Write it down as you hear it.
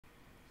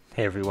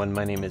Hey everyone,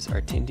 my name is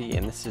Artindi,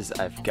 and this is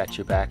I've Got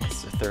Your Back.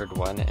 It's the third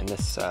one, and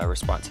this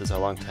response is a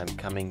long time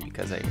coming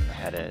because I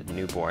had a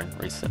newborn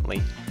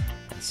recently,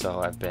 and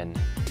so I've been,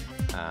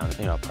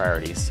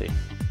 priorities.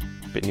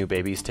 But new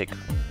babies take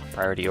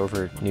priority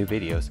over new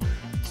videos.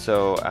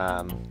 So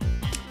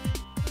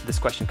this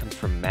question comes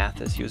from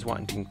Mathis. He was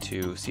wanting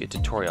to see a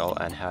tutorial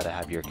on how to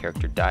have your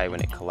character die when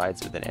it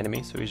collides with an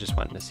enemy, so he's just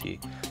wanting to see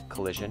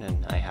collision,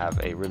 and I have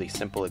a really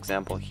simple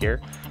example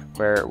here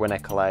where when I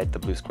collide the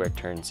blue square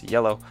turns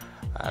yellow.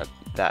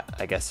 That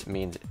I guess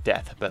means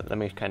death, but let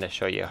me kind of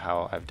show you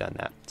how I've done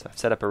that. So I've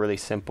set up a really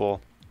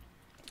simple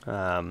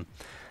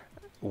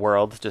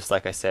world, just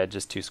like I said,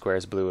 just two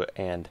squares, blue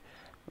and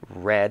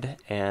red,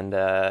 and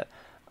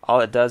all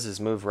it does is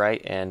move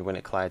right, and when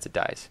it collides it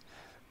dies.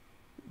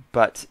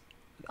 But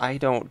I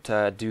don't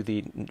do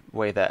the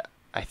way that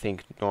I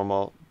think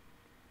normal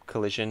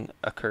collision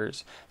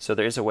occurs. So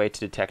there is a way to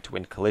detect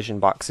when collision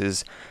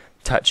boxes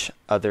touch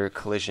other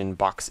collision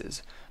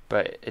boxes,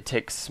 but it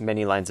takes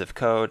many lines of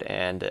code,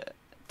 and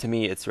to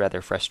me it's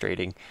rather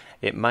frustrating.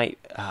 It might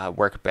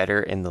work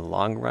better in the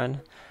long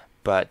run,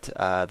 but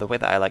the way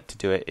that I like to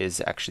do it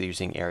is actually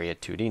using Area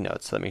 2D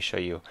nodes. So let me show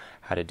you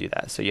how to do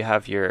that. So you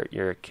have your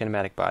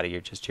kinematic body,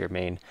 just your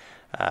main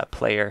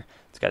player.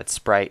 It's got its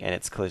sprite and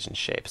its collision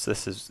shape. So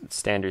this is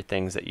standard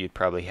things that you'd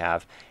probably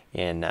have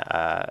in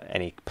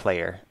any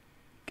player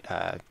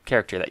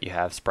character that you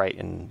have, sprite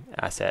and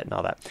asset and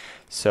all that.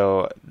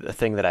 So the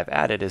thing that I've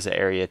added is the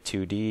Area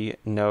 2D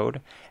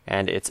node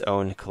and its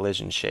own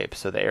collision shape.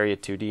 So the Area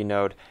 2D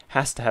node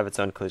has to have its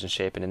own collision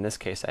shape, and in this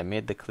case I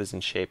made the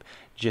collision shape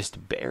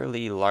just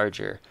barely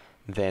larger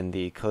than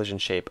the collision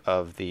shape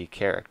of the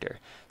character.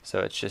 So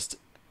it's just,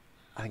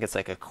 I think it's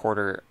like a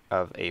quarter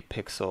of a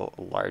pixel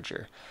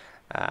larger.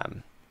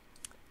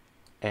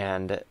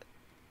 And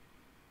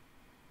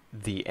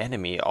the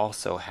enemy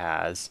also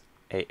has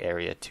a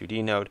Area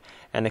 2D node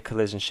and a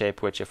collision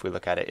shape, which if we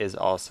look at it is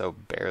also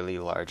barely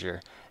larger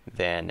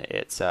than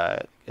its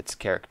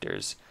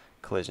character's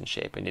collision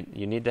shape. And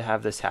you need to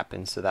have this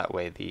happen so that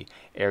way the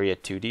Area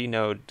 2D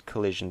node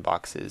collision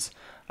boxes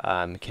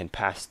can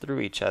pass through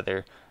each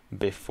other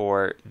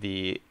before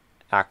the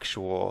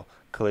actual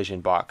collision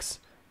box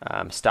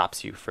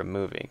stops you from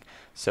moving.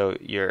 So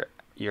your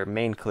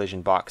main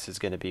collision box is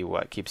going to be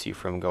what keeps you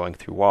from going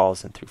through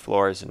walls and through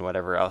floors and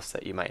whatever else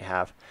that you might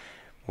have,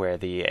 where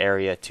the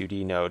Area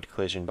 2D node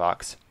collision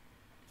box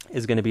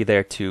is going to be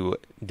there to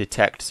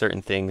detect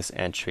certain things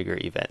and trigger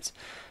events.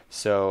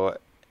 So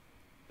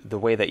the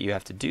way that you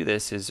have to do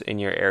this is in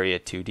your Area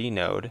 2D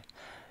node,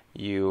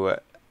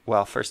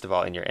 first of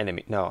all, in your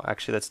enemy, no,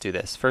 actually let's do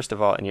this. First of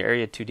all, in your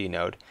Area 2D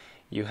node,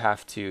 you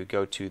have to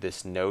go to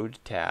this node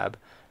tab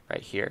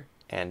right here,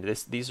 and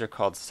these are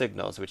called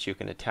signals, which you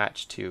can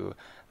attach to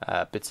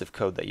bits of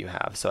code that you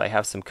have. So I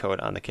have some code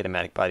on the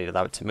kinematic body to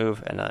allow it to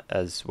move, and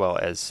as well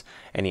as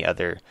any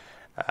other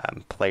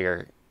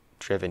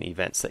player-driven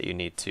events that you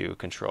need to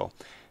control.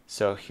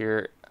 So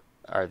here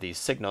are these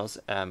signals,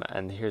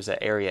 and here's an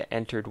area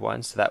entered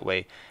one, so that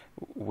way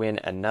when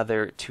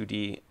another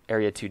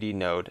Area 2D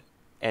node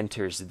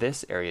enters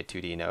this Area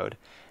 2D node,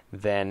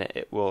 then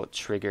it will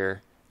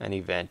trigger an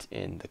event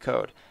in the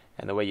code.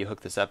 And the way you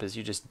hook this up is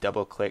you just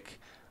double-click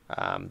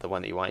the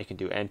one that you want. You can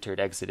do entered,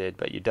 exited,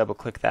 but you double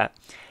click that,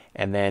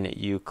 and then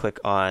you click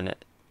on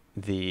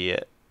the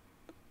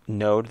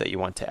node that you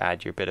want to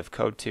add your bit of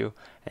code to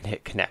and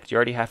hit connect. You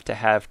already have to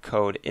have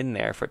code in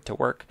there for it to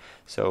work,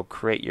 so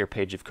create your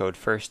page of code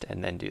first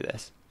and then do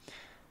this.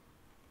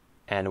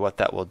 And what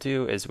that will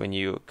do is when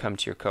you come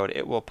to your code,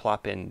 it will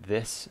plop in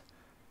this,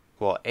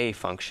 a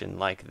function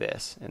like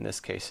this. In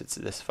this case it's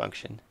this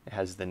function. It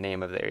has the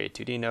name of the Area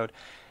 2D node,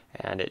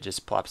 and it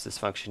just plops this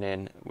function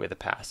in with a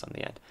pass on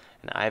the end.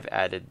 And I've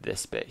added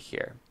this bit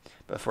here.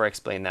 Before I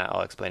explain that,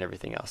 I'll explain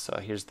everything else. So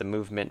here's the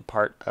movement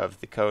part of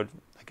the code.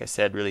 Like I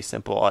said, really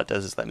simple. All it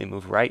does is let me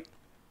move right,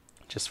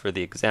 just for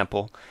the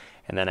example.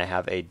 And then I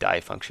have a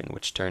die function,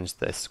 which turns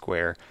the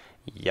square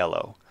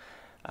yellow.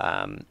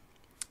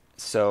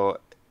 So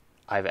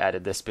I've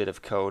added this bit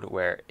of code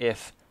where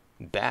if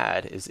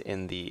bad is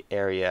in the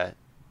area,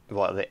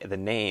 the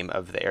name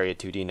of the Area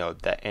 2D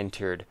node that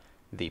entered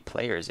the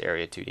player's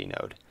Area 2D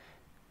node,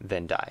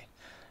 then die.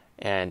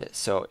 And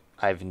so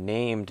I've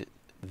named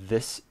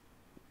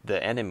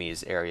the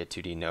enemy's Area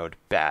 2D node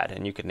bad,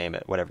 and you can name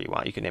it whatever you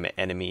want. You can name it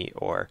enemy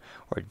or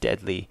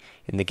deadly.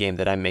 In the game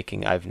that I'm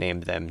making, I've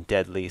named them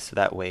deadly, so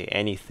that way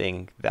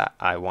anything that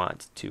I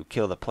want to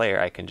kill the player,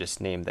 I can just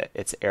name that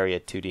its Area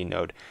 2D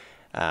node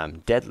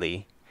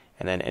deadly,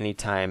 and then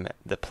anytime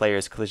the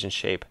player's collision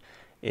shape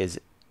is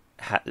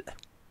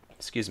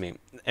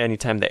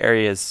anytime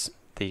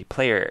the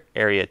player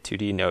Area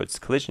 2D node's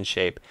collision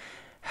shape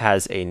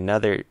has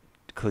another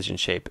collision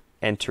shape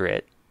enter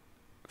it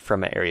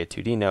from an Area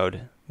 2D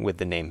node with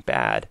the name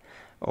bad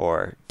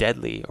or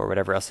deadly or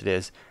whatever else it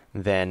is,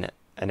 then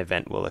an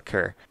event will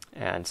occur.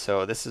 And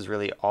so this is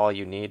really all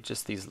you need,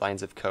 just these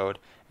lines of code.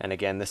 And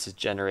again, this is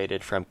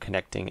generated from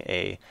connecting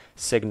a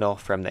signal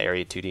from the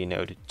Area 2D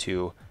node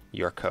to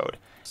your code.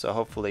 So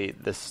hopefully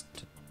this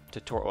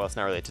tutorial. Well, it's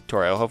not really a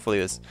tutorial. Hopefully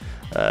this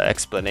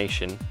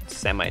explanation,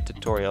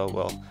 semi-tutorial,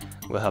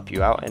 will help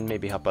you out and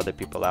maybe help other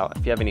people out.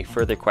 If you have any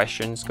further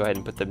questions, go ahead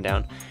and put them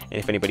down. And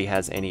if anybody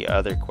has any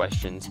other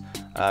questions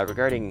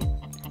regarding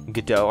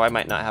Godot, I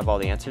might not have all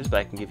the answers, but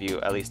I can give you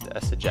at least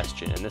a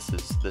suggestion, and this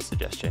is the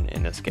suggestion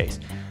in this case.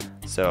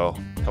 So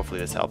hopefully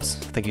this helps.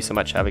 Thank you so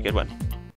much. Have a good one.